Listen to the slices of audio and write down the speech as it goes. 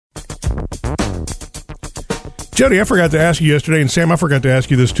Jody, I forgot to ask you yesterday, and Sam, I forgot to ask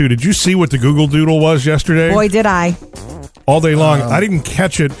you this too. Did you see what the Google Doodle was yesterday? Boy, did I. All day long. I didn't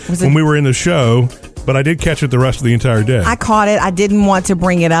catch it when we were in the show, but I did catch it the rest of the entire day. I caught it. I didn't want to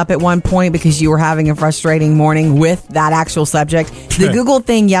bring it up at one point because you were having a frustrating morning with that actual subject. The Google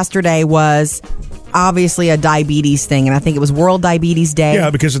thing yesterday was obviously a diabetes thing, and I think it was World Diabetes Day. Yeah,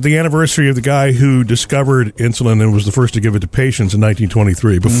 because it's the anniversary of the guy who discovered insulin and was the first to give it to patients in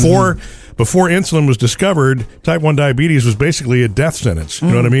 1923. Before insulin was discovered, type 1 diabetes was basically a death sentence. You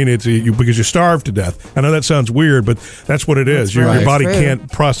know what I mean? It's because you starve to death. I know that sounds weird, but that's what it is. Your body can't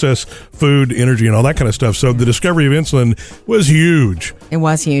process food, energy, and all that kind of stuff. So the discovery of insulin was huge. It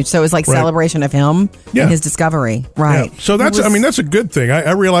was huge. So it was like celebration of him and his discovery. Right. Yeah. So that's a good thing.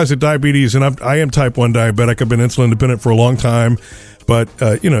 I realize that diabetes, and I am type 1 diabetic. I've been insulin dependent for a long time, but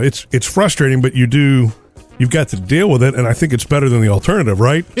it's frustrating, but you've got to deal with it, and I think it's better than the alternative,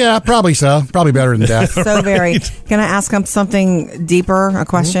 right? Yeah, probably so. Probably better than death. So very. Can I ask him something deeper, a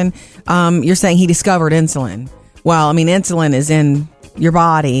question? You're saying he discovered insulin. Well, I mean, insulin is in your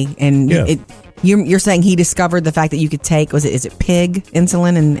body, and you're saying he discovered the fact that you could take, is it pig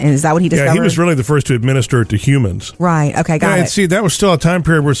insulin, and is that what he discovered? Yeah, he was really the first to administer it to humans. Right, okay, got it. And see, that was still a time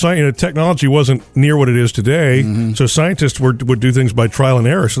period where technology wasn't near what it is today, so scientists would do things by trial and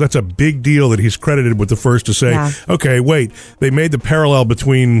error, so that's a big deal that he's credited with the first to say, okay, wait, they made the parallel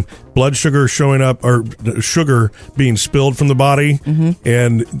between blood sugar showing up, or sugar being spilled from the body,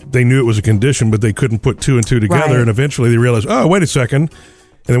 and they knew it was a condition, but they couldn't put two and two together, and eventually they realized, oh, wait a second.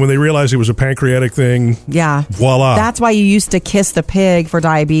 And then when they realized it was a pancreatic thing, voila. That's why you used to kiss the pig for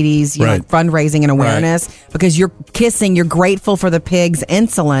diabetes, you know, fundraising and awareness, because you're grateful for the pig's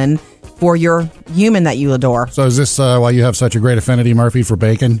insulin for your human that you adore. So is this why you have such a great affinity, Murphy, for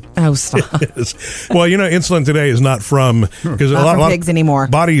bacon? Oh, stop. Well, insulin today is not from because a lot of pigs anymore.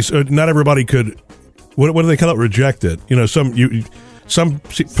 Bodies, not everybody could. What do they call it? Reject it. Some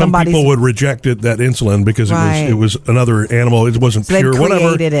people would reject that insulin because it was another animal. It wasn't so pure. They've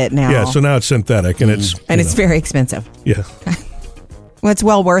created it now. Yeah, so now it's synthetic, and it's very expensive. Yeah. Well, it's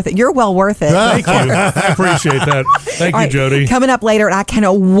well worth it. You're well worth it. Thank you. I appreciate that. Thank you, Jody. Coming up later, and I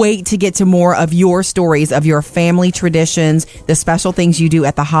cannot wait to get to more of your stories of your family traditions, the special things you do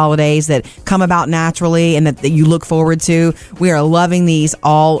at the holidays that come about naturally and that you look forward to. We are loving these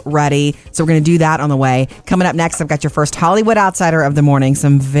already. So we're going to do that on the way. Coming up next, I've got your first Hollywood Outsider of the morning.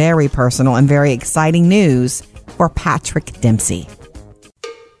 Some very personal and very exciting news for Patrick Dempsey.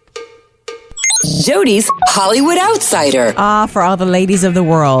 Jody's Hollywood Outsider. For all the ladies of the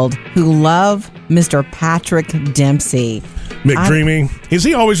world who love Mr. Patrick Dempsey. McDreamy.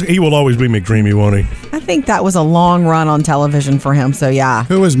 He will always be McDreamy, won't he? I think that was a long run on television for him, so yeah.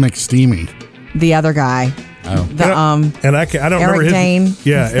 Who was McSteamy? The other guy. Oh. And I don't Eric remember his Dane.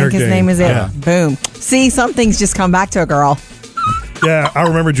 Yeah, I think Eric his Dane. name is it. Yeah. Boom. See, some things just come back to a girl. Yeah, I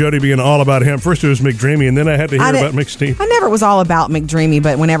remember Jody being all about him. First it was McDreamy, and then I had to hear about McSteamy. I never was all about McDreamy,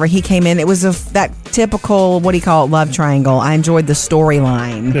 but whenever he came in, it was that typical, love triangle. I enjoyed the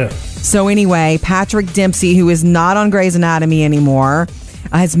storyline. Yeah. So anyway, Patrick Dempsey, who is not on Grey's Anatomy anymore,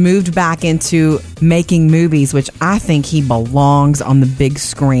 has moved back into making movies, which I think he belongs on the big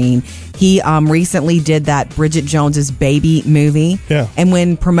screen. He recently did that Bridget Jones's Baby movie. Yeah. And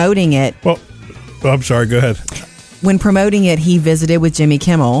when promoting it... Well, I'm sorry, go ahead. When promoting it, he visited with Jimmy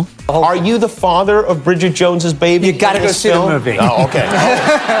Kimmel. Are you the father of Bridget Jones's Baby? You got to go see the movie. Oh, okay.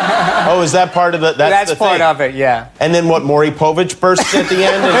 Oh, is that part of the? That's the part thing. of it. Yeah. And then what? Maury Povich bursts at the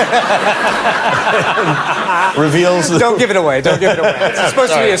end and reveals. Don't give it away. Don't give it away. It's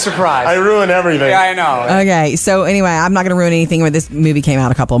supposed to be a surprise. I ruin everything. Yeah, I know. Okay, so anyway, I'm not going to ruin anything. This movie came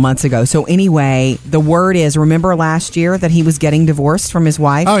out a couple of months ago. So anyway, the word is, remember last year that he was getting divorced from his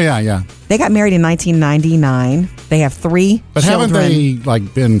wife? Oh, yeah. They got married in 1999. They have 3 but children. Haven't they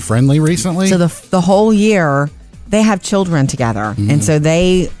been friendly recently? So the whole year, they have children together. And so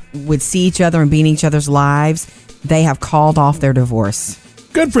they would see each other and be in each other's lives. They have called off their divorce.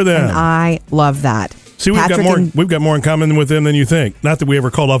 Good for them. And I love that. See, we've got more in common with them than you think. Not that we ever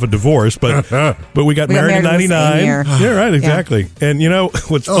called off a divorce, but we got married in 99. Yeah, right, exactly. Yeah. And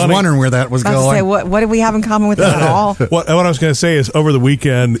what's funny? I was wondering where that was going. Say, what do we have in common with them at all? What I was going to say is, over the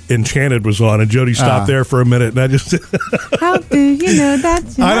weekend, Enchanted was on, and Jody stopped there for a minute, and I just how do you know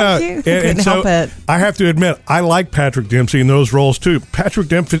that? I know. Couldn't help it. I have to admit, I like Patrick Dempsey in those roles too. Patrick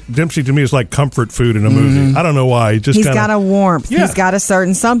Dempsey to me is like comfort food in a movie. I don't know why. He's got a warmth. Yeah. He's got a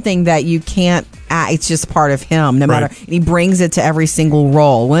certain something that you can't. It's just part of him, no matter. He brings it to every single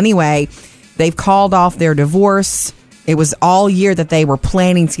role. Well, anyway, they've called off their divorce. It was all year that they were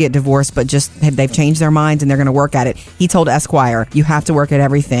planning to get divorced, but they've changed their minds and they're going to work at it. He told Esquire, "You have to work at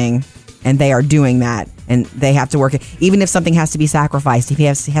everything," and they are doing that. and they have to work it. Even if something has to be sacrificed, if he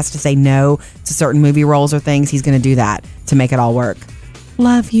has to say no to certain movie roles or things, he's going to do that to make it all work.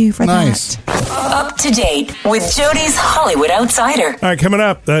 Love you for Nice. that. Up to date with Jody's Hollywood Outsider. All right, coming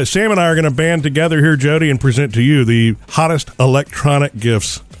up, Sam and I are going to band together here, Jody, and present to you the hottest electronic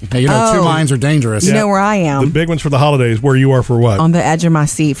gifts. Hey, you know, two minds are dangerous. You know where I The am. big ones for the holidays, where you are for what? On the edge of my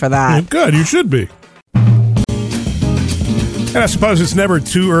seat for that. Good, you should be. And I suppose it's never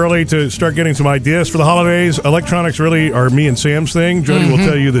too early to start getting some ideas for the holidays. Electronics really are me and Sam's thing. Jody will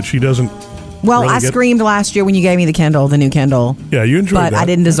tell you that she doesn't. Well, really I screamed last year when you gave me the Kindle, the new Kindle. Yeah, you enjoyed But that. I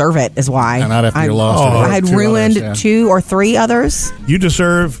didn't deserve it, is why. And not after you lost it. I had Two ruined others, yeah. 2 or 3 others. You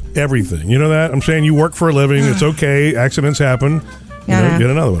deserve everything. You know that? I'm saying you work for a living. It's okay. Accidents happen. You know, Yeah. get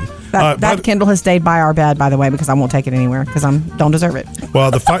another one. That Kindle has stayed by our bed, by the way, because I won't take it anywhere because I don't deserve it.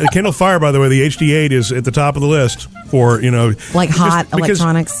 Well, the Kindle Fire, by the way, the HD8 is at the top of the list for, Like hot because-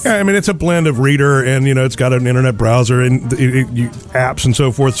 electronics. Yeah, I mean, it's a blend of reader and, it's got an internet browser and apps and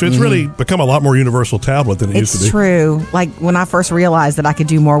so forth. So it's really become a lot more universal tablet than it used to be. It's true. Like when I first realized that I could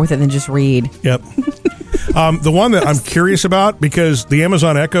do more with it than just read. Yep. The one that I'm curious about, because the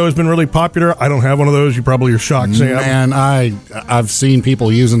Amazon Echo has been really popular. I don't have one of those. You probably are shocked, Sam. Man, I've seen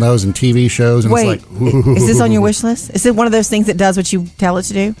people using those in TV shows, and Wait, it's like, is this on your wish list? Is it one of those things that does what you tell it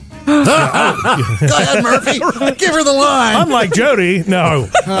to do? go ahead, Murphy, give her the line. Unlike Jody, no.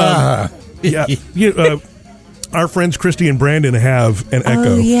 Our friends Christy and Brandon have an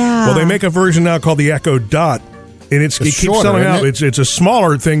Echo. Oh, yeah. Well, they make a version now called the Echo Dot. And it keeps shorter, selling isn't out. it? It's a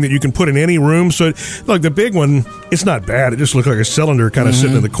smaller thing that you can put in any room. So, like the big one, it's not bad. It just looks like a cylinder kind of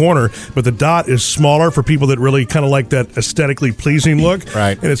sitting in the corner. But the Dot is smaller for people that really kind of like that aesthetically pleasing look.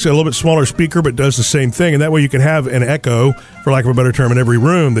 Right. And it's a little bit smaller speaker, but does the same thing. And that way you can have an Echo, for lack of a better term, in every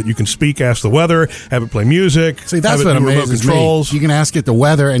room that you can speak, ask the weather, have it play music. See, that's have it what do remote amazes controls. me. You can ask it the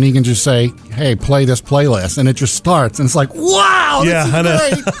weather, and you can just say, "Hey, play this playlist," and it just starts, and it's like, "Wow, Yeah, this I know.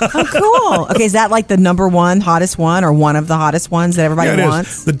 is great." Oh, cool. Okay, is that like the number one hottest one or one of the hottest ones that everybody Yeah, it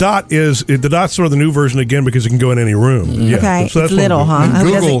wants? is. The Dot's sort of the new version again because it can go in any room. Yeah. Okay, So it's that's little, one huh? And Who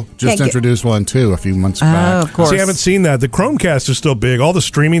Google doesn't- just can't get- introduced one too a few months back. Oh, of course. See, I haven't seen that. The Chromecast is still big. All the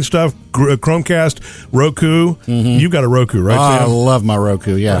streaming stuff, Chromecast, Roku. You've got a Roku, right, I Sam? love my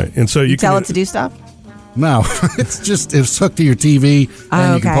Roku. Yeah, Right. And so you Tell can it to do stuff? no, it's hooked to your TV,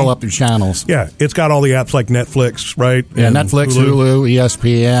 and you can okay. pull up your channels. Yeah, it's got all the apps like Netflix, right? Yeah, And Netflix, Hulu,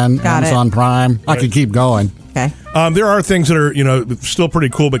 ESPN, Got it. Amazon Prime. I could keep going. Okay. There are things that are, still pretty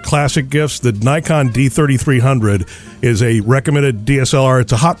cool, but classic gifts. The Nikon D3300 is a recommended DSLR.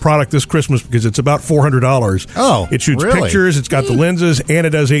 It's a hot product this Christmas because it's about $400. Oh, it shoots really? pictures. It's got the lenses and it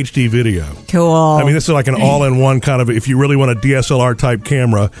does HD video. Cool. I mean, this is like an all-in-one kind of. If you really want a DSLR type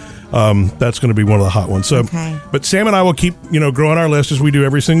camera, that's going to be one of the hot ones. So, Okay. but Sam and I will keep growing our list as we do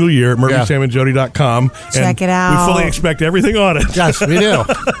every single year at MurphySamandJody.com. Check it out. We fully expect everything on it. Yes, we do.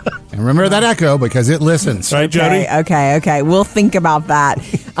 And remember that Echo because it listens. Right, Jody? Okay. We'll think about that.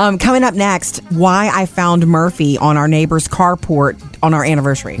 Coming up next, why I found Murphy on our neighbor's carport on our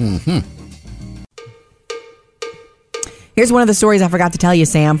anniversary. Here's one of the stories I forgot to tell you,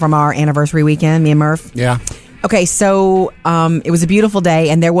 Sam, from our anniversary weekend, me and Murph. Yeah. Okay, so it was a beautiful day,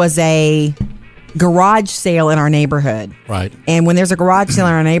 and there was a garage sale in our neighborhood. Right. And when there's a garage sale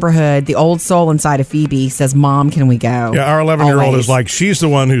in our neighborhood, the old soul inside of Phoebe says, "Mom, can we go?" Yeah, our 11-year-old Always. is like, she's the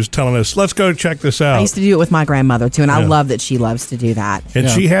one who's telling us, let's go check this I out. used to do it with my grandmother, too, and I Yeah. love that she loves to do that. And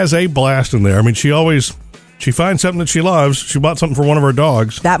Yeah. she has a blast in there. I mean, she finds something that she loves. She bought something for one of her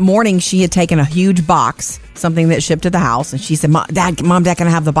dogs. That morning, she had taken a huge box, something that shipped to the house, and she said, Mom, Dad, can I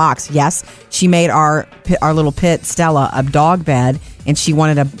have the box?" Yes. She made our little pit, Stella, a dog bed, and she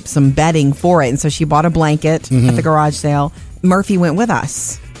wanted some bedding for it, and so she bought a blanket at the garage sale. Murphy went with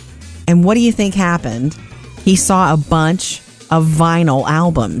us. And what do you think happened? He saw a bunch of vinyl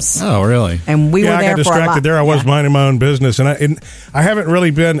albums. Oh, really? And we were I there got for a distracted lot. there. I was Yeah. minding my own business, and I haven't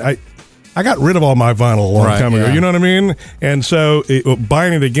really been. I got rid of all my vinyl a long Right, time ago. yeah. You know what I mean? And so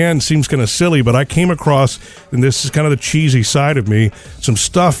buying it again seems kind of silly, but I came across, and this is kind of the cheesy side of me, some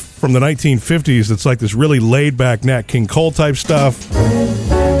stuff from the 1950s that's like this really laid back Nat King Cole type stuff.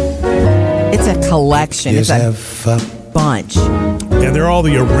 It's a collection. It's a bunch. And they're all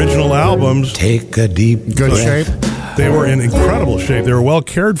the original albums. Take a deep Good breath. shape. They were in incredible shape. They were well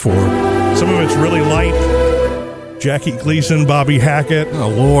cared for. Some of it's really light. Jackie Gleason, Bobby Hackett. Oh,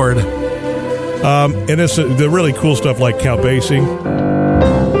 Lord. And it's the really cool stuff like Count Basie.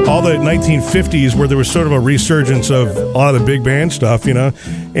 all the 1950s where there was sort of a resurgence of a lot of the big band stuff, you know.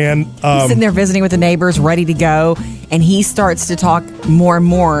 And He's sitting there visiting with the neighbors, ready to go, and he starts to talk more and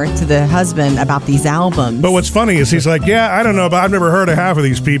more to the husband about these albums. But what's funny is he's like, yeah, I don't know, but I've never heard of half of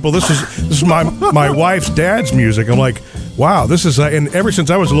these people. This is my wife's dad's music. I'm like, wow, this is, and ever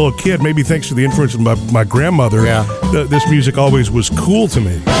since I was a little kid, maybe thanks to the influence of my grandmother, this music always was cool to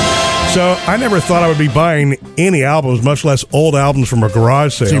me. So I never thought I would be buying any albums, much less old albums from a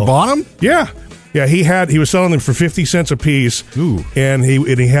garage sale. So you bought them? Yeah. Yeah, he was selling them for 50 cents a piece. Ooh. And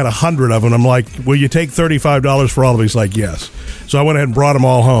he had 100 of them. I'm like, will you take $35 for all of them? He's like, yes. So I went ahead and brought them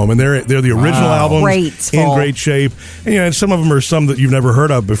all home, and they're the original albums in great shape. And, and some of them are some that you've never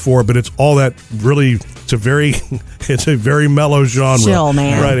heard of before, but it's all that really. It's a very mellow genre. Chill,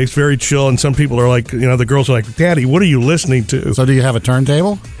 man. Right, it's very chill, and some people are like, the girls are like, Daddy, what are you listening to? So do you have a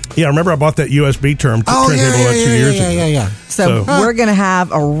turntable? Yeah, remember I bought that USB turntable about 2 years ago. Yeah. So we're going to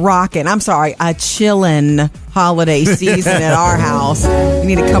have a chillin' holiday season at our house. You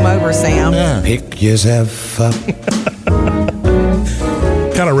need to come over, Sam. Yeah. Pick yourself up.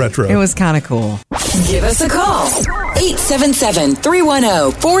 Kind of retro. It was kind of cool. Give us a call.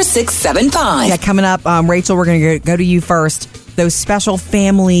 877-310-4675. Yeah, coming up, Rachel, we're going to go to you first. Those special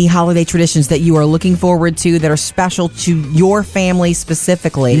family holiday traditions that you are looking forward to that are special to your family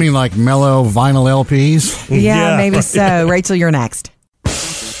specifically. You mean like mellow vinyl LPs? Yeah, maybe right. so. Rachel, you're next.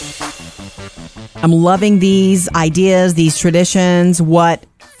 I'm loving these ideas, these traditions. What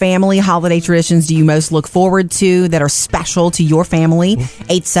family holiday traditions do you most look forward to that are special to your family?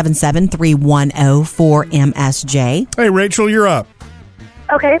 877-310-4MSJ. Hey, Rachel, you're up.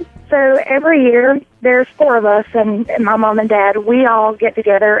 Okay, so every year there's 4 of us, and my mom and dad, we all get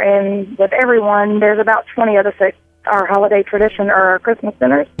together, and with everyone, there's about 20 of us at our holiday tradition or our Christmas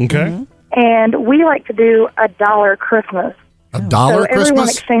dinners. Okay. And we like to do $1 Christmas. $1 So everyone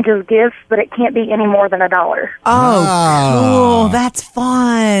Christmas? exchanges gifts, but it can't be any more than $1. Oh, cool. That's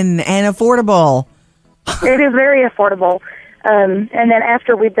fun and affordable. It is very affordable. And then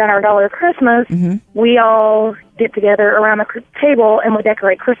after we've done our $1 Christmas, we all get together around the table and we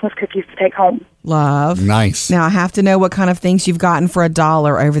decorate Christmas cookies to take home. Love. Nice. Now, I have to know what kind of things you've gotten for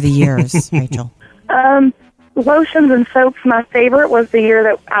 $1 over the years, Rachel. Lotions and soaps. My favorite was the year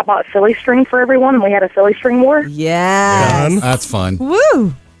that I bought silly string for everyone, and we had a silly string war. Yes. Done. That's fun.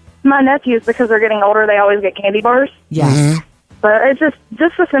 Woo. My nephews, because they're getting older, they always get candy bars. Yes. But it's just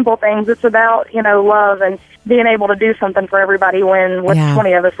the simple things. It's about, love and being able to do something for everybody when with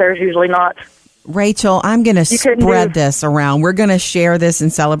 20 of us, there's usually not. Rachel, I'm going to spread this around. We're going to share this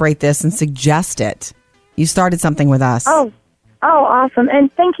and celebrate this and suggest it. You started something with us. Oh, awesome.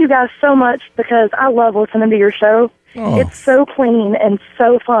 And thank you guys so much because I love listening to your show. Oh. It's so clean and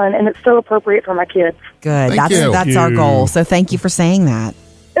so fun, and it's so appropriate for my kids. Good. Thank you. That's our goal. So thank you for saying that.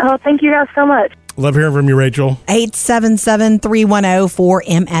 Oh, thank you guys so much. Love hearing from you, Rachel.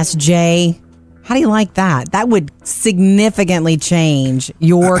 877-310-4MSJ. How do you like that? That would significantly change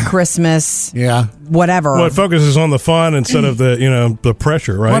your Christmas. Yeah. Whatever. Well, it focuses on the fun instead of the the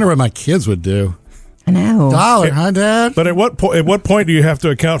pressure, right? I wonder what my kids would do. I know. $1, huh, Dad? But at what point do you have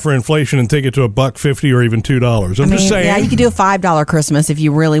to account for inflation and take it to $1.50 or even $2? I'm just saying. Yeah, you could do a $5 Christmas if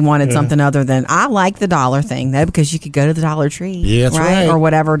you really wanted something other than. I like the $1 thing though because you could go to the Dollar Tree. Yeah, that's right. Or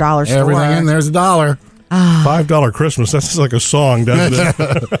whatever dollar store. Everything in there's $1. $5 Christmas. That's like a song, doesn't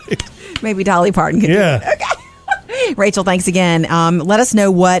it? Maybe Dolly Parton could do it. Okay. Rachel, thanks again. Let us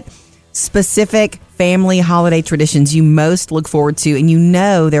know what specific family holiday traditions you most look forward to, and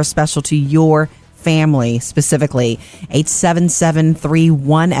they're special to your family specifically.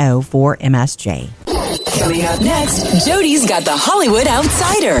 877-310-4MSJ. Coming up next, Jody's got the Hollywood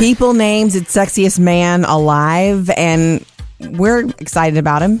Outsider. People names its sexiest man alive, and we're excited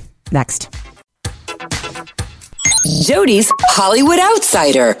about him. Next. Jody's Hollywood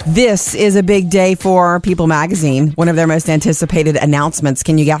Outsider. This is a big day for People Magazine, one of their most anticipated announcements.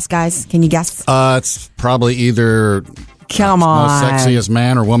 Can you guess, guys? Can you guess? It's probably either Come on. most sexiest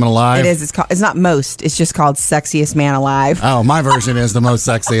man or woman alive. It is. It's not most. It's just called Sexiest Man Alive. Oh, my version is the most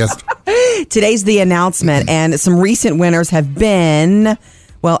sexiest. Today's the announcement, and some recent winners have been,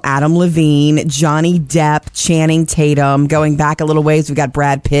 Adam Levine, Johnny Depp, Channing Tatum. Going back a little ways, we've got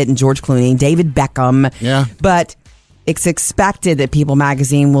Brad Pitt and George Clooney, David Beckham. Yeah. But it's expected that People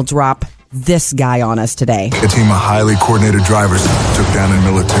Magazine will drop this guy on us today. A team of highly coordinated drivers took down a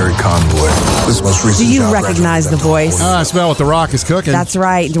military convoy. This most recent Do you job recognize the voice? I smell what The Rock is cooking. That's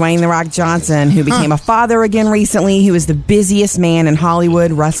right. Dwayne The Rock Johnson, who became a father again recently. He was the busiest man in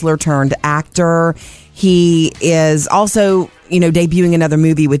Hollywood, wrestler turned actor. He is also, debuting another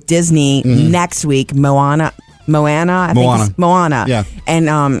movie with Disney next week, Moana Moana. I think it's Moana. Yeah.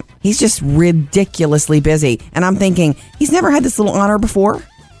 And he's just ridiculously busy. And I'm thinking, he's never had this little honor before.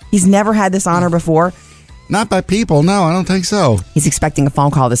 He's never had this honor before. Not by people. No, I don't think so. He's expecting a phone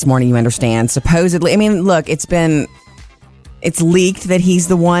call this morning, you understand. Supposedly. I mean, look, it's leaked that he's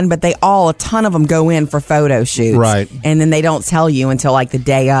the one, but a ton of them go in for photo shoots. Right. And then they don't tell you until like the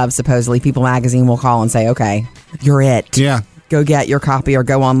day of, supposedly. People Magazine will call and say, okay, you're it. Yeah. Go get your copy or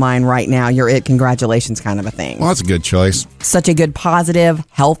go online right now. You're it. Congratulations, kind of a thing. Well, that's a good choice. Such a good, positive,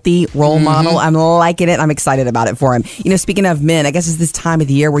 healthy role model. I'm liking it. I'm excited about it for him. You know, speaking of men, I guess it's this time of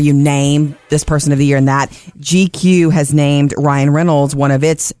the year where you name this person of the year and that. GQ has named Ryan Reynolds one of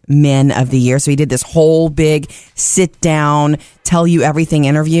its men of the year. So he did this whole big sit down, tell you everything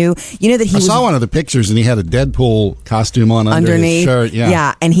interview. You know that he saw one of the pictures and he had a Deadpool costume on underneath his shirt.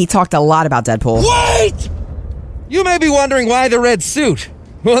 Yeah, and he talked a lot about Deadpool. Wait! You may be wondering why the red suit.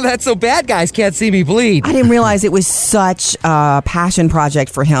 Well, that's so bad guys can't see me bleed. I didn't realize it was such a passion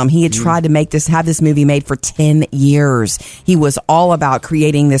project for him. He had tried to have this movie made for 10 years. He was all about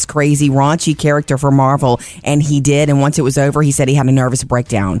creating this crazy, raunchy character for Marvel, and he did. And once it was over, he said he had a nervous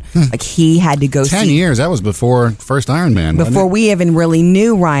breakdown. Like he had to go 10 years. That was before first Iron Man. Before we even really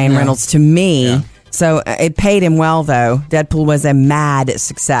knew Ryan Reynolds, to me. Yeah. So it paid him well, though. Deadpool was a mad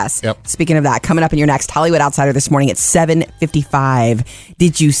success. Yep. Speaking of that, coming up in your next Hollywood Outsider this morning at 7:55.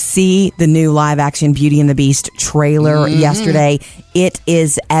 Did you see the new live-action Beauty and the Beast trailer yesterday? It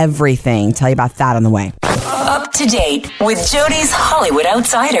is everything. Tell you about that on the way. Up to date with Jody's Hollywood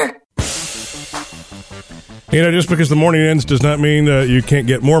Outsider. You know, just because the morning ends does not mean that you can't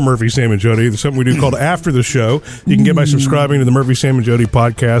get more Murphy, Sam, and Jody. There's something we do called After the Show. You can get by subscribing to the Murphy, Sam, and Jody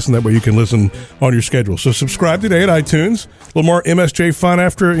podcast, and that way you can listen on your schedule. So subscribe today at iTunes. A little more MSJ fun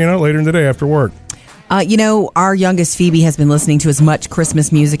after, later in the day after work. Our youngest Phoebe has been listening to as much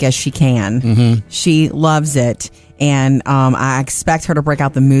Christmas music as she can. She loves it. And I expect her to break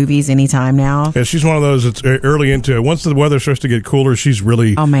out the movies anytime now. Yeah, she's one of those that's early into it. Once the weather starts to get cooler, she's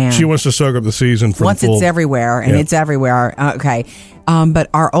really... Oh, man. She wants to soak up the season from Once it's everywhere, and it's everywhere. Okay.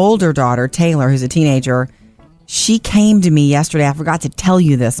 But our older daughter, Taylor, who's a teenager, she came to me yesterday. I forgot to tell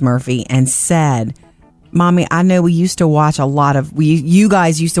you this, Murphy, and said... Mommy, I know we used to watch you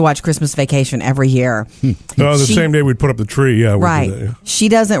guys used to watch Christmas Vacation every year. The same day we'd put up the tree. Yeah, right. She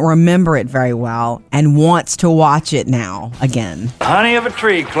doesn't remember it very well and wants to watch it now again. Honey of a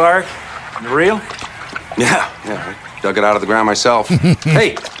tree, Clark. Real? Yeah. I dug it out of the ground myself.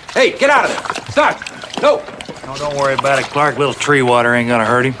 Hey, get out of there. Stop. No. No, don't worry about it, Clark. Little tree water ain't gonna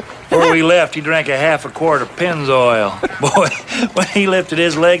hurt him. Before we left, he drank a half a quart of Pennzoil. Boy, when he lifted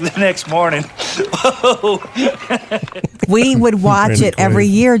his leg the next morning, whoa. We would watch it every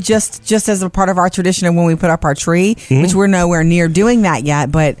year just as a part of our tradition of when we put up our tree, which we're nowhere near doing that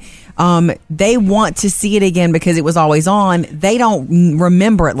yet, but they want to see it again because it was always on. They don't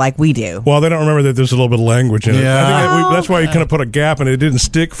remember it like we do. Well, they don't remember that there's a little bit of language in it. I think that's why you kind of put a gap and it didn't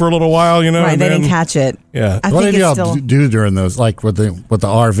stick for a little while, Right, they didn't catch it. Yeah. What did y'all do during those, like with the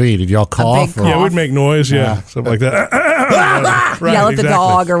RV? Did y'all cough? Yeah, we'd make noise, something like that. Right, yell at the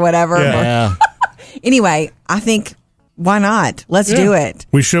dog or whatever. Yeah. Anyway, I think... Why not? Let's do it.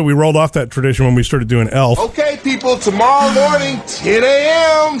 We rolled off that tradition when we started doing Elf. Okay, people, tomorrow morning, 10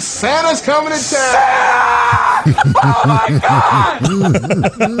 a.m., Santa's coming to town. Oh, my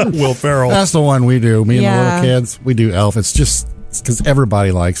God. Will Ferrell. That's the one we do. Me and the little kids, we do Elf. It's just because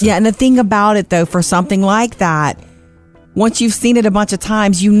everybody likes it. Yeah, and the thing about it, though, for something like that, once you've seen it a bunch of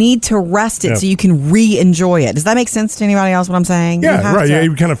times, you need to rest it so you can re-enjoy it. Does that make sense to anybody else what I'm saying? Yeah, right.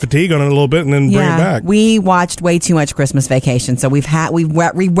 You kind of fatigue on it a little bit and then bring it back. We watched way too much Christmas Vacation, so we have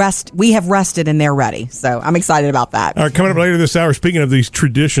rested and they're ready. So I'm excited about that. All right, coming up later this hour, speaking of these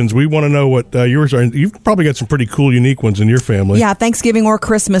traditions, we want to know what yours are. You've probably got some pretty cool, unique ones in your family. Yeah, Thanksgiving or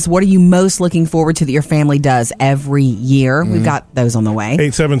Christmas, what are you most looking forward to that your family does every year? We've got those on the way.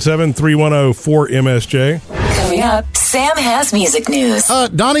 877-310-4MSJ. Coming up, Sam has music news.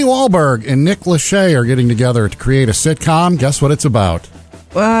 Donnie Wahlberg and Nick Lachey are getting together to create a sitcom. Guess what it's about?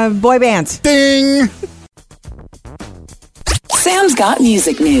 Boy bands. Ding! Sam's got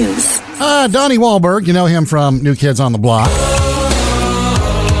music news. Donnie Wahlberg, you know him from New Kids on the Block.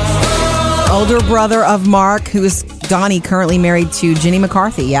 Older brother of Mark, who is Donnie, currently married to Jenny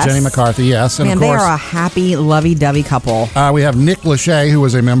McCarthy, yes? Jenny McCarthy, yes. And man, of course, they are a happy, lovey-dovey couple. We have Nick Lachey, who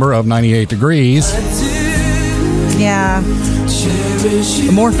was a member of 98 Degrees. Yeah.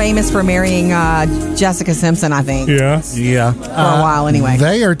 More famous for marrying Jessica Simpson, I think. Yeah. For a while, anyway.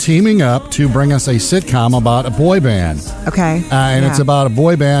 They are teaming up to bring us a sitcom about a boy band. Okay. And it's about a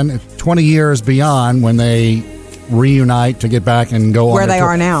boy band 20 years beyond when they reunite to get back and go on where their they tour.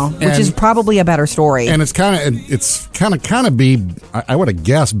 are now, which is probably a better story. And it's kind of be, I would have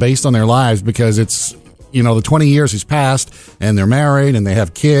guessed, based on their lives, because it's, the 20 years has passed and they're married and they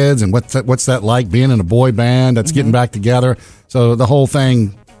have kids, and what's that like being in a boy band that's getting back together. So the whole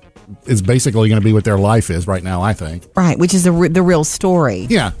thing is basically going to be what their life is right now, I think. Right, which is the real story.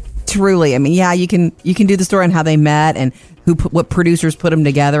 Yeah. Truly. I mean, yeah, you can do the story on how they met and what producers put them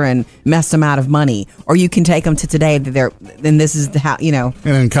together and messed them out of money, or you can take them to today. Then this is how and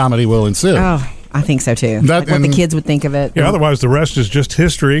then comedy will ensue. Oh, I think so too. What the kids would think of it. Yeah. Otherwise, the rest is just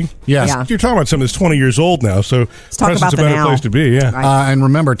history. Yes. Yeah. You're talking about something that's 20 years old now, so Let's talk about a the better now. place to be. Yeah. Right. And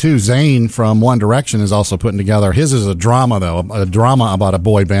remember too, Zayn from One Direction is also putting together. His is a drama though, a drama about a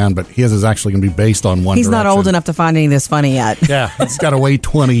boy band, but his is actually going to be based on One He's Direction. not old enough to find any of this funny yet. Yeah, it's got to wait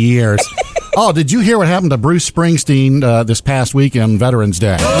 20 years. Oh, did you hear what happened to Bruce Springsteen this past week on Veterans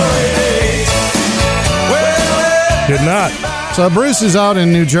Day? Did not. So Bruce is out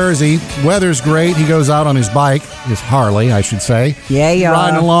in New Jersey. Weather's great. He goes out on his bike, his Harley, I should say. Yeah.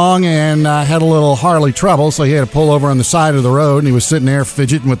 Riding along and had a little Harley trouble, so he had to pull over on the side of the road, and he was sitting there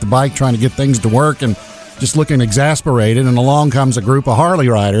fidgeting with the bike, trying to get things to work and just looking exasperated, and along comes a group of Harley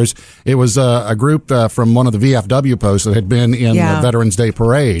riders. It was a group from one of the VFW posts that had been in the Veterans Day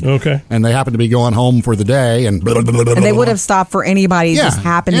Parade. Okay. And they happened to be going home for the day, and they would have stopped for anybody who just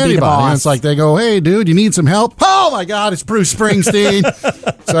happened to be the boss. And it's like they go, "Hey, dude, you need some help?" Oh, my God, it's Bruce Springsteen.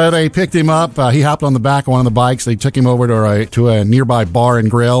 So they picked him up. He hopped on the back of one of the bikes. They took him over to a nearby bar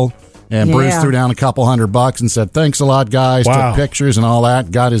and grill. And Bruce threw down a couple $100 and said, "Thanks a lot, guys." Wow. Took pictures and all that.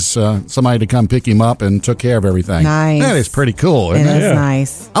 Got his somebody to come pick him up and took care of everything. Nice. That is pretty cool, isn't It it? is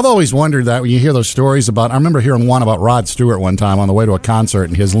nice. I've always wondered that when you hear those stories about. I remember hearing one about Rod Stewart one time on the way to a concert,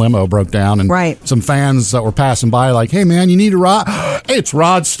 and his limo broke down, and some fans that were passing by like, "Hey, man, you need a ride? It's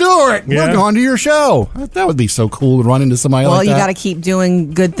Rod Stewart. Yeah. We're going to your show." That would be so cool to run into somebody like that. Well, you got to keep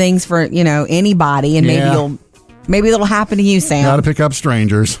doing good things for anybody, and maybe it'll happen to you, Sam. Got to pick up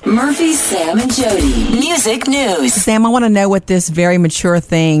strangers. Murphy, Sam, and Jody. Music news. Sam, I want to know what this very mature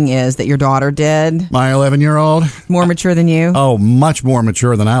thing is that your daughter did. My 11-year-old. More mature than you? Oh, much more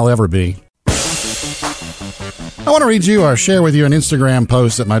mature than I'll ever be. I want to read you or share with you an Instagram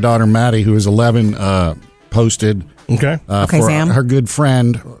post that my daughter Maddie, who is 11, posted. Okay. For Sam. her good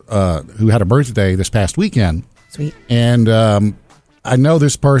friend who had a birthday this past weekend. Sweet. And I know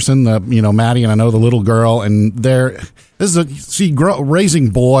this person, Maddie, and I know the little girl, and raising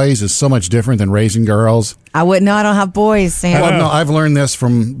boys is so much different than raising girls. I don't have boys, Sam. Well, no, I've learned this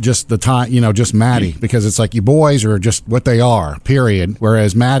from just the time, just Maddie, because it's like you boys are just what they are, period.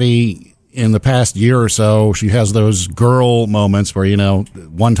 Whereas Maddie, in the past year or so, she has those girl moments where,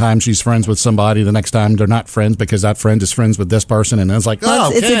 one time she's friends with somebody, the next time they're not friends because that friend is friends with this person, and it's like,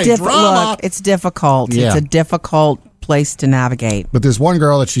 drama. It's difficult. Yeah. It's a difficult place to navigate. But this one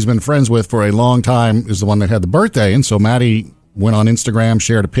girl that she's been friends with for a long time is the one that had the birthday, and so Maddie went on Instagram,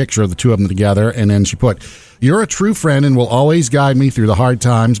 shared a picture of the two of them together, and then she put, "You're a true friend and will always guide me through the hard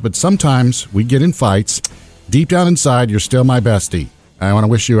times, but sometimes we get in fights. Deep down inside, you're still my bestie. I want to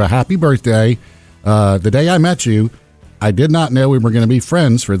wish you a happy birthday. The day I met you, I did not know we were going to be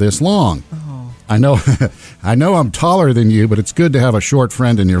friends for this long. Oh. I know I'm taller than you, but it's good to have a short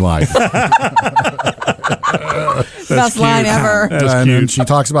friend in your life." Best line ever. And then she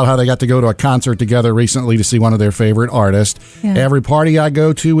talks about how they got to go to a concert together recently to see one of their favorite artists. Yeah. "Every party I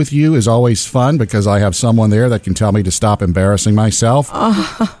go to with you is always fun because I have someone there that can tell me to stop embarrassing myself.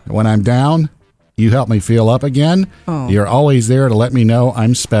 When I'm down, you help me feel up again. You're always there to let me know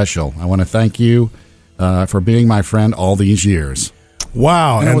I'm special. I want to thank you for being my friend all these years."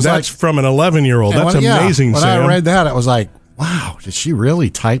 Wow, and that's from an 11-year-old. That's amazing, When Sam. I read that, I was like, wow, did she really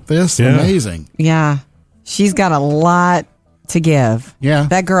type this? Yeah. Amazing. Yeah. She's got a lot to give. Yeah.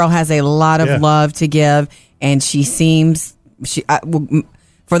 That girl has a lot of love to give, and she seems,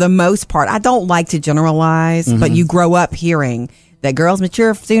 for the most part, I don't like to generalize, but you grow up hearing that girls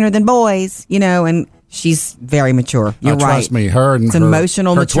mature sooner than boys, and she's very mature. You're right. Trust me, her and it's her,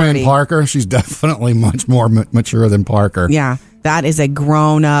 emotional her maturity. twin Parker, she's definitely much more mature than Parker. Yeah, that is a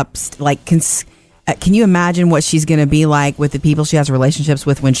grown-up, can you imagine what she's going to be like with the people she has relationships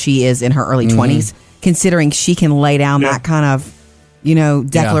with when she is in her early 20s, considering she can lay down that kind of,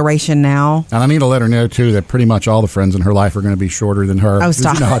 declaration now? And I need to let her know, too, that pretty much all the friends in her life are going to be shorter than her. Oh,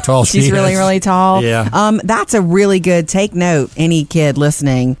 stop. You know how tall she is. She's really, really tall. Yeah. That's a really good, take note, any kid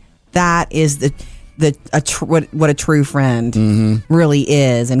listening, that is what a true friend really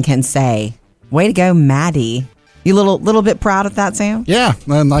is and can say. Way to go, Maddie. You little bit proud of that, Sam? Yeah,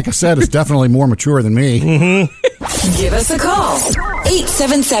 and like I said, it's definitely more mature than me. Give us a call.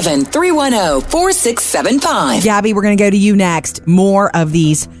 877-310-4675. Gabby, we're going to go to you next. More of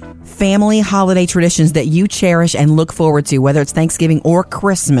these family holiday traditions that you cherish and look forward to, whether it's Thanksgiving or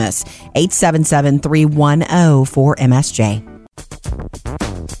Christmas. 877-310-4MSJ.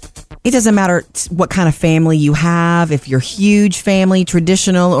 It doesn't matter what kind of family you have, if you're huge family,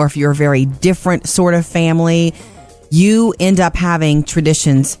 traditional, or if you're a very different sort of family, you end up having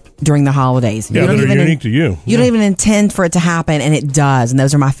traditions during the holidays. Yeah, that are unique to you. You don't even intend for it to happen, and it does, and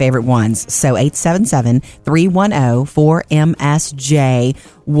those are my favorite ones. So 877-310-4MSJ.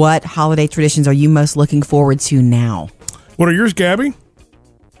 What holiday traditions are you most looking forward to now? What are yours, Gabby?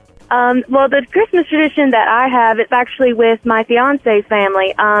 Well, the Christmas tradition that I have, it's actually with my fiance's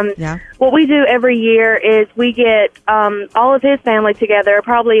family. What we do every year is we get all of his family together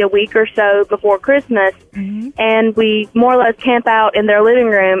probably a week or so before Christmas, and we more or less camp out in their living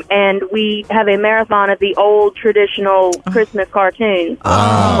room, and we have a marathon of the old traditional Christmas cartoons,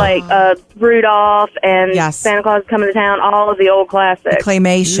 like Rudolph and Santa Claus is Coming to Town, all of the old classics.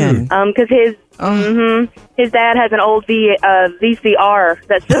 Claymation. Because his dad has an old VCR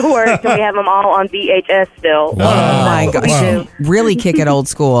that still works, and we have them all on VHS still. Oh, my gosh. Wow. Really kick it old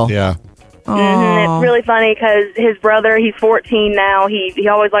school. Yeah. It's really funny because his brother, he's 14 now. He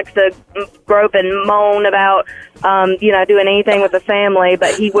always likes to grope and moan about, doing anything with the family,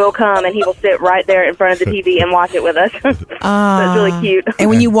 but he will come and he will sit right there in front of the TV and watch it with us. So it's really cute.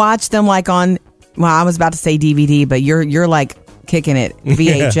 And when you watch them like on, well, I was about to say DVD, but you're like kicking it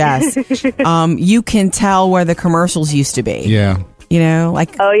VHS. You can tell where the commercials used to be. Yeah. You know,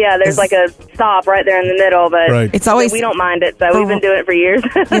 like there's like a stop right there in the middle, but it's always we don't mind it, so we've been doing it for years.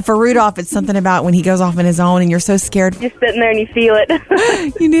 For Rudolph, it's something about when he goes off on his own, and you're so scared. Just sitting there and you feel it.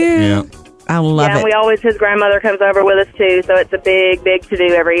 You do. Yeah. I love it. And his grandmother comes over with us too, so it's a big, big to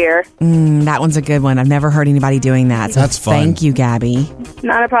do every year. That one's a good one. I've never heard anybody doing that. So that's fun. Thank you, Gabby.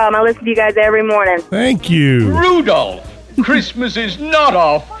 Not a problem. I listen to you guys every morning. Thank you. Rudolph, Christmas is not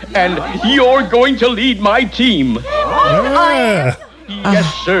off, and you're going to lead my team. Yes,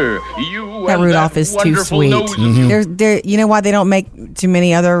 sir. That Rudolph is too sweet. You know why they don't make too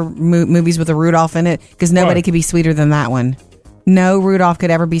many other movies with a Rudolph in it? Because nobody could be sweeter than that one. No Rudolph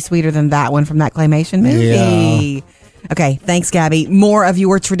could ever be sweeter than that one from that claymation movie. Yeah. Okay, thanks, Gabby. More of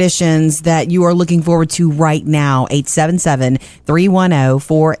your traditions that you are looking forward to right now.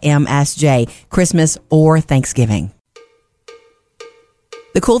 877-310-4MSJ. Christmas or Thanksgiving.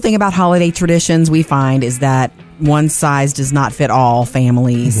 The cool thing about holiday traditions we find is that one size does not fit all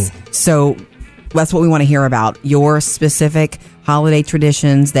families. So that's what we want to hear about. Your specific holiday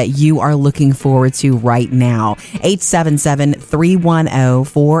traditions that you are looking forward to right now.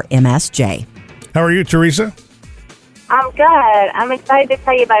 877-310-4MSJ. How are you, Teresa? I'm good. I'm excited to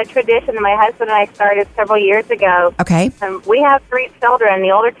tell you about a tradition that my husband and I started several years ago. Okay. We have 3 children.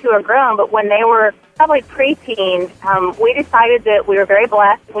 The older 2 are grown, but when they were probably preteens, we decided that we were very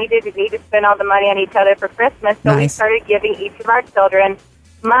blessed and we didn't need to spend all the money on each other for Christmas, so we started giving each of our children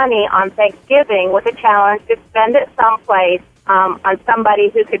money on Thanksgiving with a challenge to spend it someplace on somebody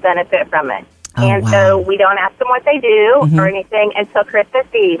who could benefit from it. So we don't ask them what they do or anything until Christmas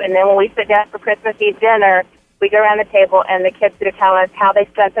Eve. And then when we sit down for Christmas Eve dinner, we go around the table and the kids to tell us how they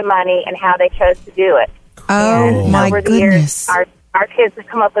spent the money and how they chose to do it. Over the years, our kids have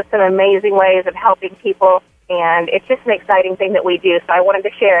come up with some amazing ways of helping people, and it's just an exciting thing that we do. So I wanted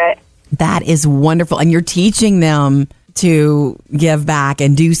to share it. That is wonderful. And you're teaching them to give back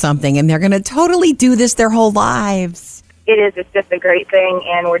and do something, and they're going to totally do this their whole lives. It is. It's just a great thing,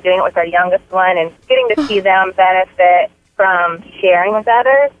 and we're doing it with our youngest one, and getting to see them benefit from sharing with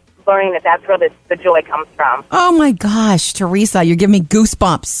others, learning that that's where the joy comes from. Oh, my gosh, Teresa, you're giving me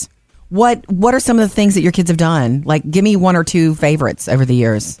goosebumps. What are some of the things that your kids have done? Like, give me 1 or 2 favorites over the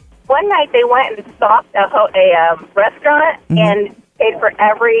years. One night they went and stopped a restaurant and paid for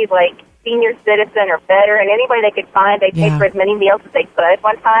every, senior citizen or veteran, anybody they could find. They paid for as many meals as they could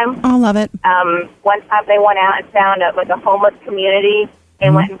one time. Oh, love it. One time they went out and found a homeless community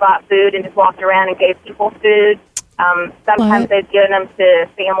and went and bought food and just walked around and gave people food. Sometimes they've given them to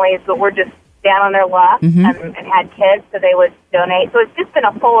families that were just down on their luck and had kids, so they would donate. So it's just been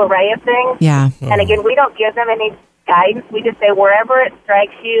a whole array of things. Yeah. And again, we don't give them any guidance. We just say wherever it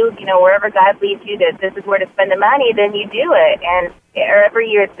strikes you, wherever God leads you that this is where to spend the money, then you do it. And every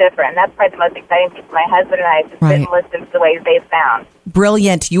year it's different. That's probably the most exciting thing for my husband and I, to sit and listen to the ways they've found.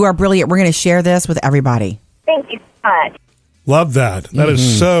 Brilliant. You are brilliant. We're going to share this with everybody. Thank you so much. Love that. That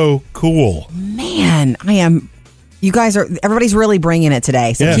is so cool. Man, I am You guys everybody's really bringing it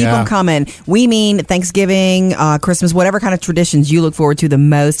today. So keep them coming. We mean Thanksgiving, Christmas, whatever kind of traditions you look forward to the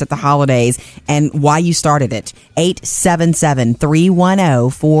most at the holidays and why you started it.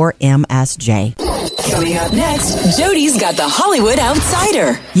 877-310-4MSJ. Coming up next, Jody's got the Hollywood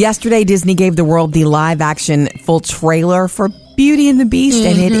Outsider. Yesterday, Disney gave the world the live-action full trailer for Beauty and the Beast,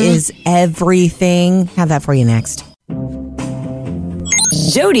 and it is everything. Have that for you next.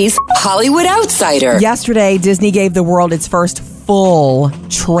 Jody's Hollywood Outsider. Yesterday, Disney gave the world its first full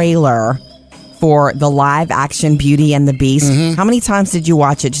trailer for the live-action Beauty and the Beast. How many times did you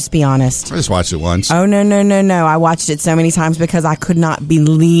watch it? Just be honest. I just watched it once. Oh, no. I watched it so many times because I could not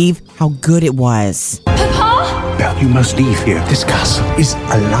believe how good it was. Papa? Belle, you must leave here. This castle is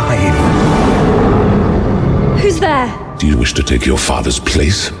alive. Who's there? Do you wish to take your father's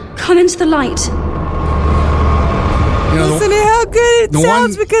place? Come into the light. Listen to how good it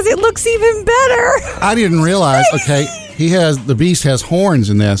sounds because it looks even better. I didn't realize, the Beast has horns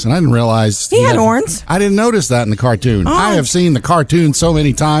in this, and I didn't realize he had horns. I didn't notice that in the cartoon. Oh. I have seen the cartoon so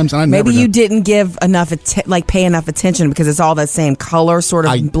many times, and maybe you didn't give enough pay enough attention because it's all the same color, sort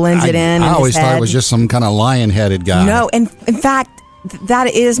of blended in. I always thought it was just some kind of lion-headed guy. No, and in fact, that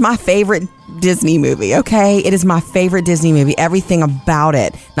is my favorite Disney movie, okay? It is my favorite Disney movie. Everything about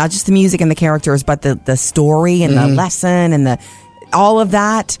it. Not just the music and the characters, but the story and the lesson and all of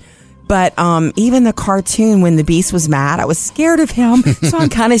that. But even the cartoon, when the Beast was mad, I was scared of him. So I'm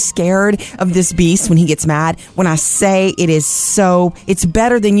kind of scared of this Beast when he gets mad. When I say it's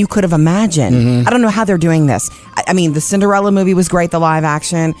better than you could have imagined. I don't know how they're doing this. I mean, the Cinderella movie was great, the live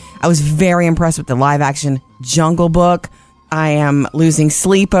action. I was very impressed with the live action Jungle Book. I am losing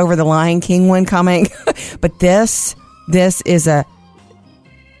sleep over the Lion King one coming. But this is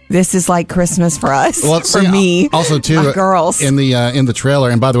like Christmas for us. For me. Also, too, my girls. In the trailer,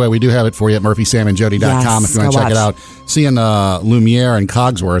 and by the way, we do have it for you at murphysamandjody.com if you want to check it out. Seeing Lumiere and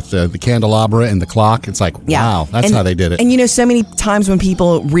Cogsworth, the candelabra and the clock, it's like, wow, that's how they did it. And so many times when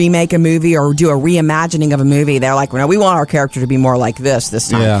people remake a movie or do a reimagining of a movie, they're like, well, we want our character to be more like this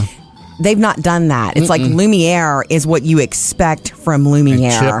time. Yeah. They've not done that. It's like Lumiere is what you expect from Lumiere.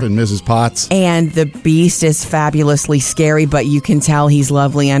 And Chip and Mrs. Potts. And the Beast is fabulously scary, but you can tell he's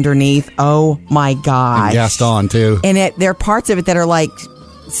lovely underneath. Oh my gosh. And Gaston too. And there are parts of it that are like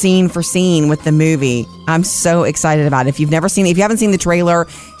scene for scene with the movie. I'm so excited about it. If you haven't seen the trailer,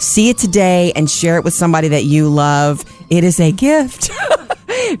 see it today and share it with somebody that you love. It is a gift.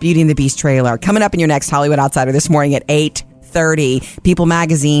 Beauty and the Beast trailer. Coming up in your next Hollywood Outsider this morning at 8:30. People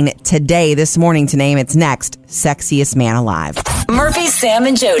Magazine today, this morning, to name its next Sexiest Man Alive. Murphy, Sam,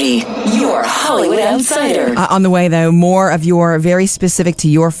 and Jody, your Hollywood Outsider. On the way, though, more of your very specific to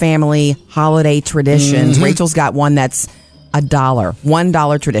your family holiday traditions. Rachel's got one that's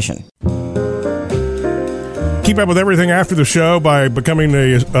 $1 tradition. Keep up with everything after the show by becoming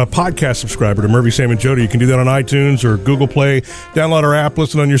a podcast subscriber to Murphy, Sam, and Jody. You can do that on iTunes or Google Play. Download our app,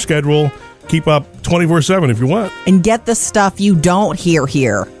 listen on your schedule. Keep up 24/7 if you want. And get the stuff you don't hear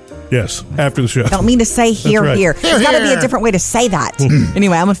here. Yes, after the show. Don't mean to say here. There's got to be a different way to say that.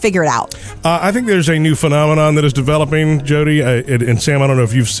 Anyway, I'm going to figure it out. I think there's a new phenomenon that is developing, Jody, and Sam, I don't know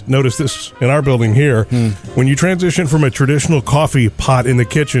if you've noticed this in our building here. When you transition from a traditional coffee pot in the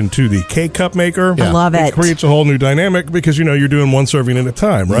kitchen to the K-Cup maker, I love it. It creates a whole new dynamic because, you're doing one serving at a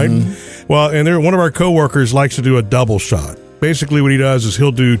time, right? Well, and one of our coworkers likes to do a double shot. Basically, what he does is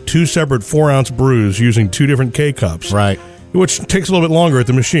he'll do 2 separate 4-ounce brews using 2 different K-Cups. Right. Which takes a little bit longer at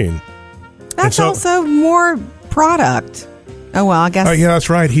the machine. That's also more product. Oh, well, I guess. Oh, yeah,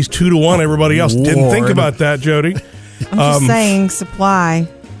 that's right. He's 2-to-1 everybody else. Lord. Didn't think about that, Jody. I'm just saying, supply.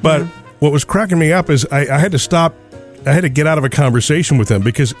 But what was cracking me up is I had to stop. I had to get out of a conversation with him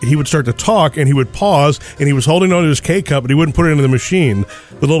because he would start to talk and he would pause and he was holding on to his K-Cup and he wouldn't put it into the machine.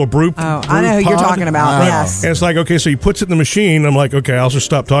 The little brew. Oh, I know who you're talking about. Right? Yes. And it's like, okay, so he puts it in the machine. I'm like, okay, I'll just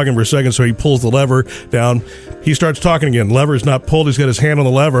stop talking for a second. So he pulls the lever down. He starts talking again. Lever's not pulled. He's got his hand on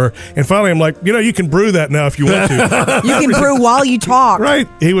the lever. And finally, I'm like, you can brew that now if you want to. You can brew while you talk. Right.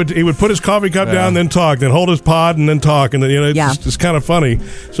 He would put his coffee cup down, then talk, then hold his pod, and then talk. And then, it's kind of funny.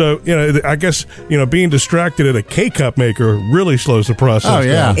 So, I guess, being distracted at a K-Cup maker really slows the process. Oh,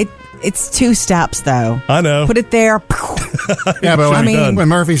 yeah. down. It's 2 steps, though. I know. Put it there. Yeah, but when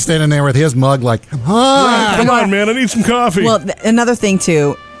Murphy's standing there with his mug like, come on, man, I need some coffee. Well, another thing,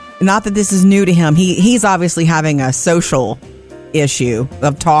 too, not that this is new to him. He's obviously having a social issue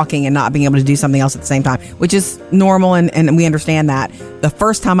of talking and not being able to do something else at the same time, which is normal, and we understand that. The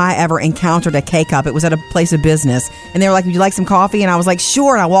first time I ever encountered a K-Cup, it was at a place of business, and they were like, would you like some coffee? And I was like,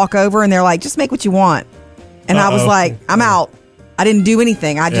 sure. And I walk over, and they're like, just make what you want. And I was like, I'm out. I didn't do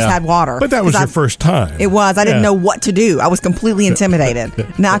anything. I just had water. But that was your first time. It was. I didn't know what to do. I was completely intimidated.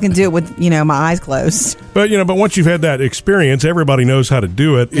 Now I can do it with, my eyes closed. But, but once you've had that experience, everybody knows how to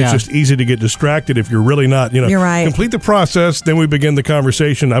do it. It's just easy to get distracted if you're really not, You're right. Complete the process, then we begin the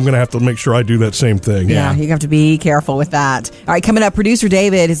conversation. I'm going to have to make sure I do that same thing. Yeah, you have to be careful with that. All right, coming up, producer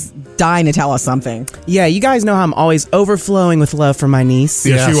David is dying to tell us something. Yeah, you guys know how I'm always overflowing with love for my niece.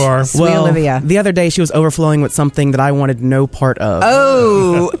 Yes, you are. Sweet Olivia. The other day she was overflowing with something that I wanted no part of.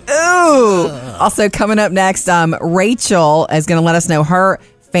 Oh. Also coming up next, Rachel is going to let us know her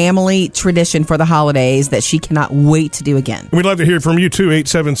family tradition for the holidays that she cannot wait to do again. We'd love to hear from you too.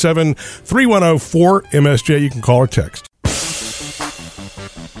 877-310-4MSJ. You can call or text.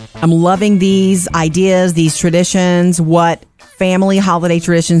 I'm loving these ideas, these traditions. What family holiday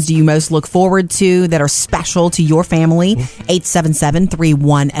traditions do you most look forward to that are special to your family?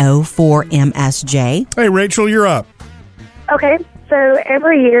 877-310-4MSJ. Hey, Rachel, you're up. Okay, so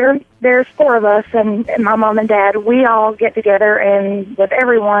every year there's 4 of us, and my mom and dad, we all get together, and with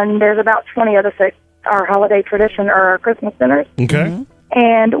everyone, there's about 20 of us at our holiday tradition or our Christmas dinners. Okay.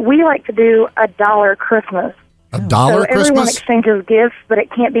 And we like to do $1 Christmas. $1 so Christmas? Everyone exchanges gifts, but it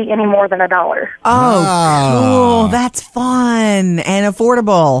can't be any more than $1. Oh, cool. That's fun and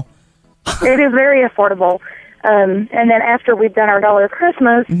affordable. It is very affordable. And then after we've done our $1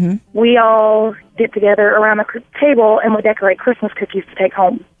 Christmas, we all get together around the table and we decorate Christmas cookies to take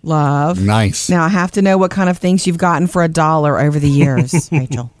home. Love. Nice. Now, I have to know what kind of things you've gotten for $1 over the years,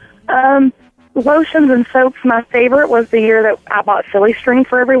 Rachel. Lotions and soaps. My favorite was the year that I bought silly string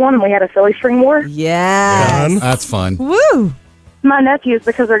for everyone, and we had a silly string war. Yeah. That's fun. Woo! My nephews,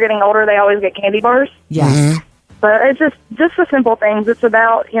 because they're getting older, they always get candy bars. Yes. But it's just the simple things. It's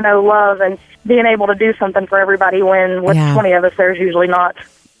about, love and being able to do something for everybody when with 20 of us, there's usually not.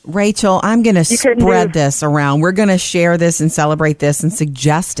 Rachel, I'm going to spread this around. We're going to share this and celebrate this and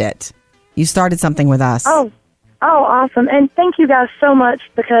suggest it. You started something with us. Oh, awesome. And thank you guys so much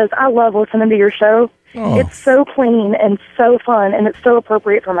because I love listening to your show. Oh. It's so clean and so fun, and it's so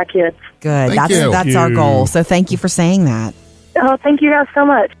appropriate for my kids. Good. That's our goal. So thank you for saying that. Oh, thank you guys so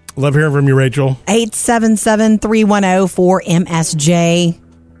much. Love hearing from you, Rachel. 877-310-4MSJ.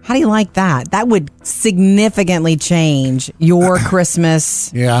 How do you like that? That would significantly change your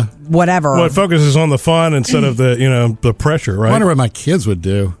Christmas. Yeah. Whatever. Well, it focuses on the fun instead of the pressure, right? I wonder what my kids would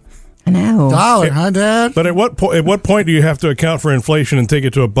do. I know. $1, huh, Dad? But at what point do you have to account for inflation and take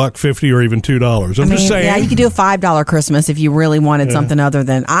it to $1.50 or even $2? I'm just saying. Yeah, you could do a $5 Christmas if you really wanted something other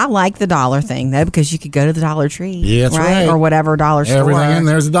than. I like the $1 thing though because you could go to the Dollar Tree, yeah, that's right, or whatever dollar store. Everything in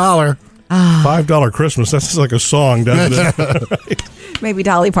there's $1. $5 Christmas. That's like a song, doesn't it? Maybe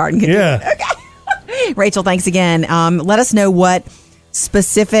Dolly Parton could do it. Okay. Rachel, thanks again. Let us know what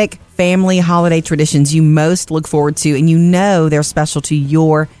specific family holiday traditions you most look forward to, and they're special to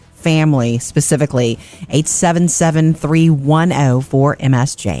your family specifically.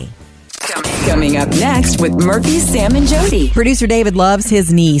 877-310-4MSJ. Coming up next with Murphy, Sam, and Jody. Producer David loves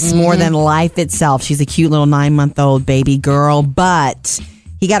his niece more than life itself. She's a cute little 9-month-old baby girl, but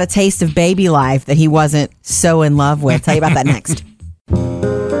he got a taste of baby life that he wasn't so in love with. Tell you about that next.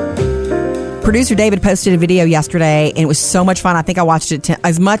 Producer David posted a video yesterday, and it was so much fun. I think I watched it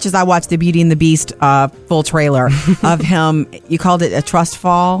as much as I watched the Beauty and the Beast full trailer of him. You called it a trust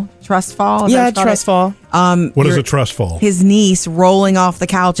fall? Trust fall? Yeah, trust fall. What is a trust fall? His niece rolling off the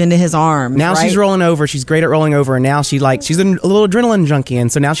couch into his arms. Now she's rolling over. She's great at rolling over, and now she's a little adrenaline junkie,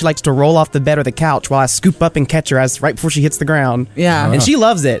 and so now she likes to roll off the bed or the couch while I scoop up and catch her right before she hits the ground. Yeah. And she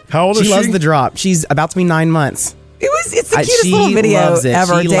loves it. How old is she? She loves the drop. She's about to be 9 months. It's the cutest little video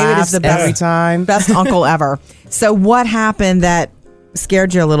ever. She David is the best, every time. Best uncle ever. So what happened that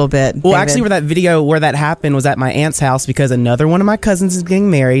scared you a little bit? Well, David? actually, where that happened was at my aunt's house because another one of my cousins is getting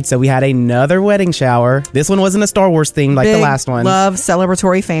married. So we had another wedding shower. This one wasn't a Star Wars theme like the last one. Love,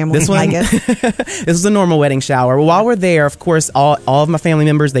 celebratory family. This one, I guess. This was a normal wedding shower. Well, while we're there, of course, all of my family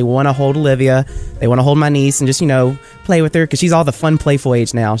members, they want to hold Olivia. They want to hold my niece and just, play with her because she's all the fun, playful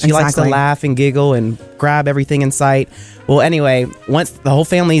age now. She likes to laugh and giggle and grab everything in sight. Well, anyway, once the whole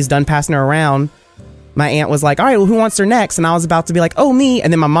family is done passing her around, my aunt was like, all right, well, who wants her next? And I was about to be like, oh, me.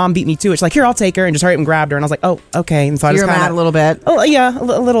 And then my mom beat me to it. She's like, here, I'll take her. And just hurried up and grabbed her. And I was like, oh, okay. And so I just mad a little bit. Oh, yeah, a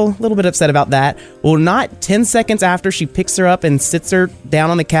little bit upset about that. Well, not 10 seconds after she picks her up and sits her down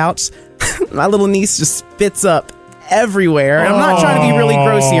on the couch, my little niece just spits up everywhere. And I'm not trying to be really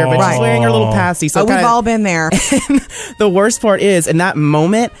gross here, but she's wearing her little passy. So we've all been there. The worst part is, in that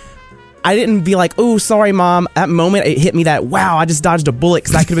moment, I didn't be like, oh, sorry, Mom. That moment, it hit me that, wow, I just dodged a bullet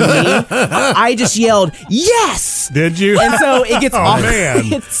because that could have been me. I just yelled, yes! Did you? And so it gets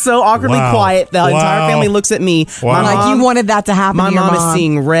it's so awkwardly quiet. The entire family looks at me. My mom, like you wanted that to happen. My to your mom is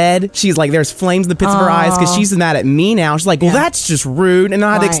seeing red. She's like, there's flames in the pits of her eyes because she's mad at me now. She's like, well, that's just rude. And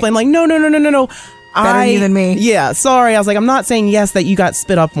I had to explain, like, no. Better you than me. Yeah, sorry. I was like, I'm not saying yes that you got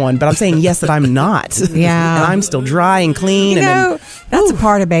spit up on, but I'm saying yes that I'm not. Yeah. And I'm still dry and clean. That's a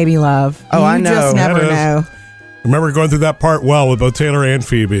part of baby love. I know. You just never know. Remember going through that part well with both Taylor and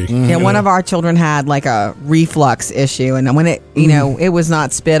Phoebe. Yeah, one of our children had like a reflux issue, and when it, it was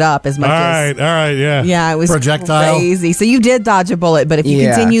not spit up as much as. All right, yeah. Yeah, it was projectile. Crazy. So you did dodge a bullet, but if you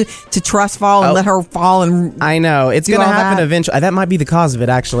continue to trust fall and let her fall and. I know. It's going to happen eventually. That might be the cause of it,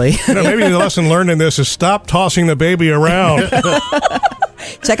 actually. Maybe the lesson learned in this is stop tossing the baby around.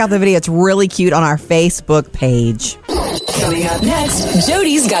 Check out the video. It's really cute on our Facebook page. Coming up next,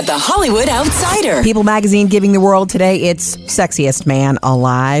 Jody's got the Hollywood Outsider. People magazine giving the world today its sexiest man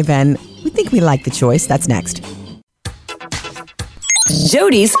alive, and we think we like the choice. That's next.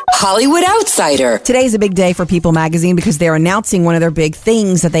 Jody's Hollywood Outsider. Today's a big day for People magazine because they're announcing one of their big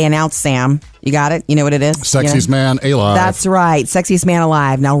things that they announced, Sam. You got it? You know what it is? Sexiest man alive. That's right. Sexiest man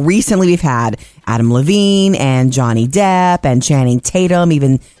alive. Now, recently we've had Adam Levine and Johnny Depp and Channing Tatum,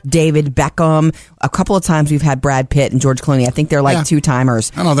 even David Beckham. A couple of times we've had Brad Pitt and George Clooney. I think they're like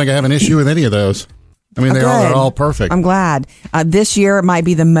two-timers. I don't think I have an issue with any of those. I mean, they're all perfect. I'm glad. This year it might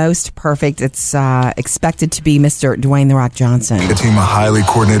be the most perfect. It's expected to be Mr. Dwayne The Rock Johnson. A team of highly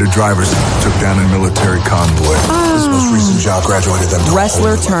coordinated drivers took down a military convoy. His most recent job graduated them to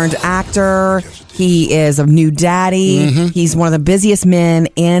wrestler turned actor. He is a new daddy. He's one of the busiest men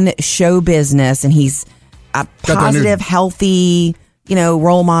in show business, and he's a positive, healthy,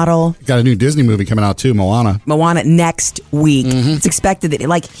 role model. Got a new Disney movie coming out too, Moana. Moana next week. It's expected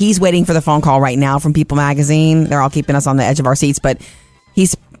that, he's waiting for the phone call right now from People magazine. They're all keeping us on the edge of our seats, but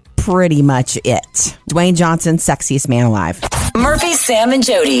he's pretty much it. Dwayne Johnson, sexiest man alive. Murphy, Sam, and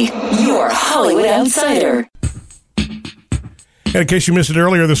Jody, your Hollywood Outsider. And in case you missed it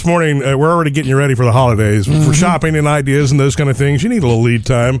earlier this morning, we're already getting you ready for the holidays. For shopping and ideas and those kind of things, you need a little lead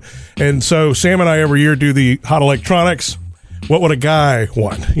time. And so Sam and I every year do the hot electronics. What would a guy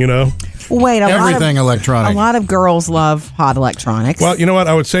want, Wait, everything electronic. A lot of girls love hot electronics. Well, you know what?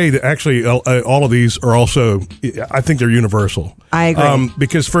 I would say that actually all of these are also, I think they're universal. I agree.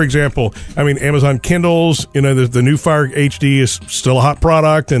 Because, for example, Amazon Kindles, the new Fire HD is still a hot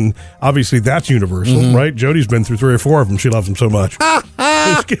product, and obviously that's universal, right? Jody's been through 3 or 4 of them. She loves them so much.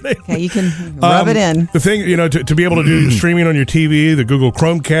 Just kidding. Okay, you can rub it in. The thing, to be able to do streaming on your TV, the Google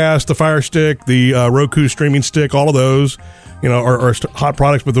Chromecast, the Fire Stick, the Roku streaming stick, all of those, are hot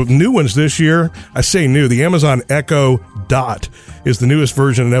products. But the new ones this year, I say new, the Amazon Echo Dot is the newest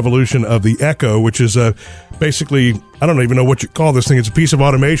version and evolution of the Echo, which is basically, I don't even know what you call this thing. It's a piece of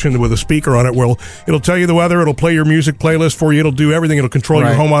automation with a speaker on it where it'll tell you the weather, it'll play your music playlist for you, it'll do everything, it'll control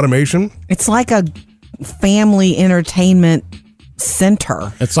your home automation. It's like a family entertainment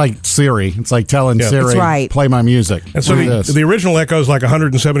center. It's like Siri. It's like telling Siri, play my music. And so the original Echo is like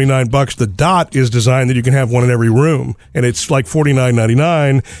 $179. The Dot is designed that you can have one in every room, and it's like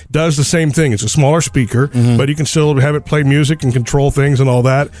 $49.99. Does the same thing. It's a smaller speaker, but you can still have it play music and control things and all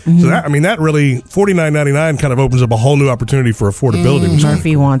that. So that really $49.99 kind of opens up a whole new opportunity for affordability.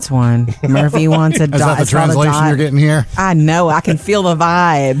 Murphy wants one. Murphy wants a Dot. Is that the translation you're getting here? I know. I can feel the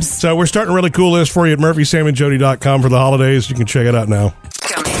vibes. So we're starting a really cool list for you at murphysamandjody.com for the holidays. You can check it out now.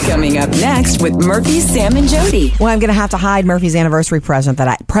 Coming up next with Murphy, Sam, and Jody. Well, I'm going to have to hide Murphy's anniversary present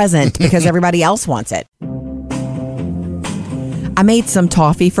because everybody else wants it. I made some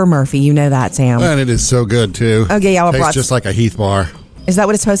toffee for Murphy. You know that, Sam. And it is so good, too. Okay, y'all tastes just like a Heath bar. Is that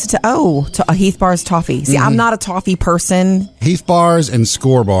what it's supposed to? To a Heath Bar's toffee. See, I'm not a toffee person. Heath Bars and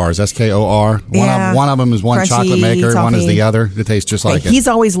Score Bars, SKOR. One of them is one crunchy chocolate maker, toffee. One is the other. It tastes just like it. He's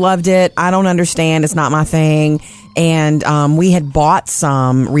always loved it. I don't understand. It's not my thing. And we had bought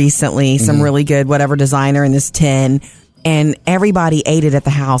some recently, some really good whatever designer in this tin, and everybody ate it at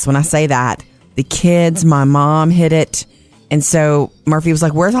the house. When I say that, the kids, my mom hit it, and so Murphy was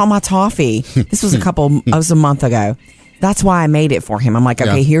like, "Where's all my toffee?" This was a month ago. That's why I made it for him. I'm like,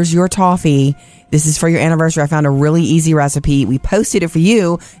 okay, here's your toffee. This is for your anniversary. I found a really easy recipe. We posted it for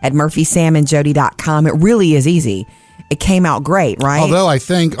you at murphysamandjody.com. It really is easy. It came out great, right? Although I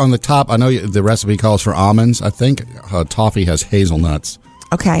think on the top, I know the recipe calls for almonds. I think toffee has hazelnuts.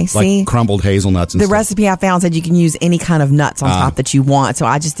 Okay, see? Like crumbled hazelnuts and the stuff. recipe I found said you can use any kind of nuts on top that you want. So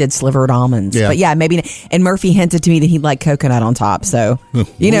I just did slivered almonds. Yeah. But yeah, maybe. And Murphy hinted to me that he'd like coconut on top. So,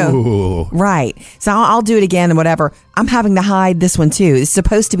 you know. Ooh. Right. So I'll do it again and whatever. I'm having to hide this one too. It's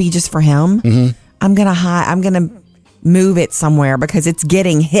supposed to be just for him. Mm-hmm. I'm going to move it somewhere because it's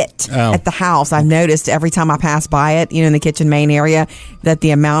getting hit at the house. I've noticed every time I pass by it, in the kitchen main area, that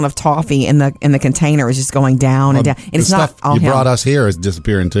the amount of toffee in the container is just going down and down. And it's not all you him. brought us here is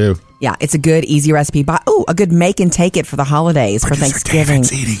disappearing too. Yeah, it's a good, easy recipe. A good make and take it for the holidays, for Thanksgiving.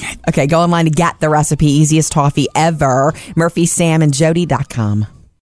 Eating it. Okay, go online to get the recipe. Easiest toffee ever. MurphySamandJody.com.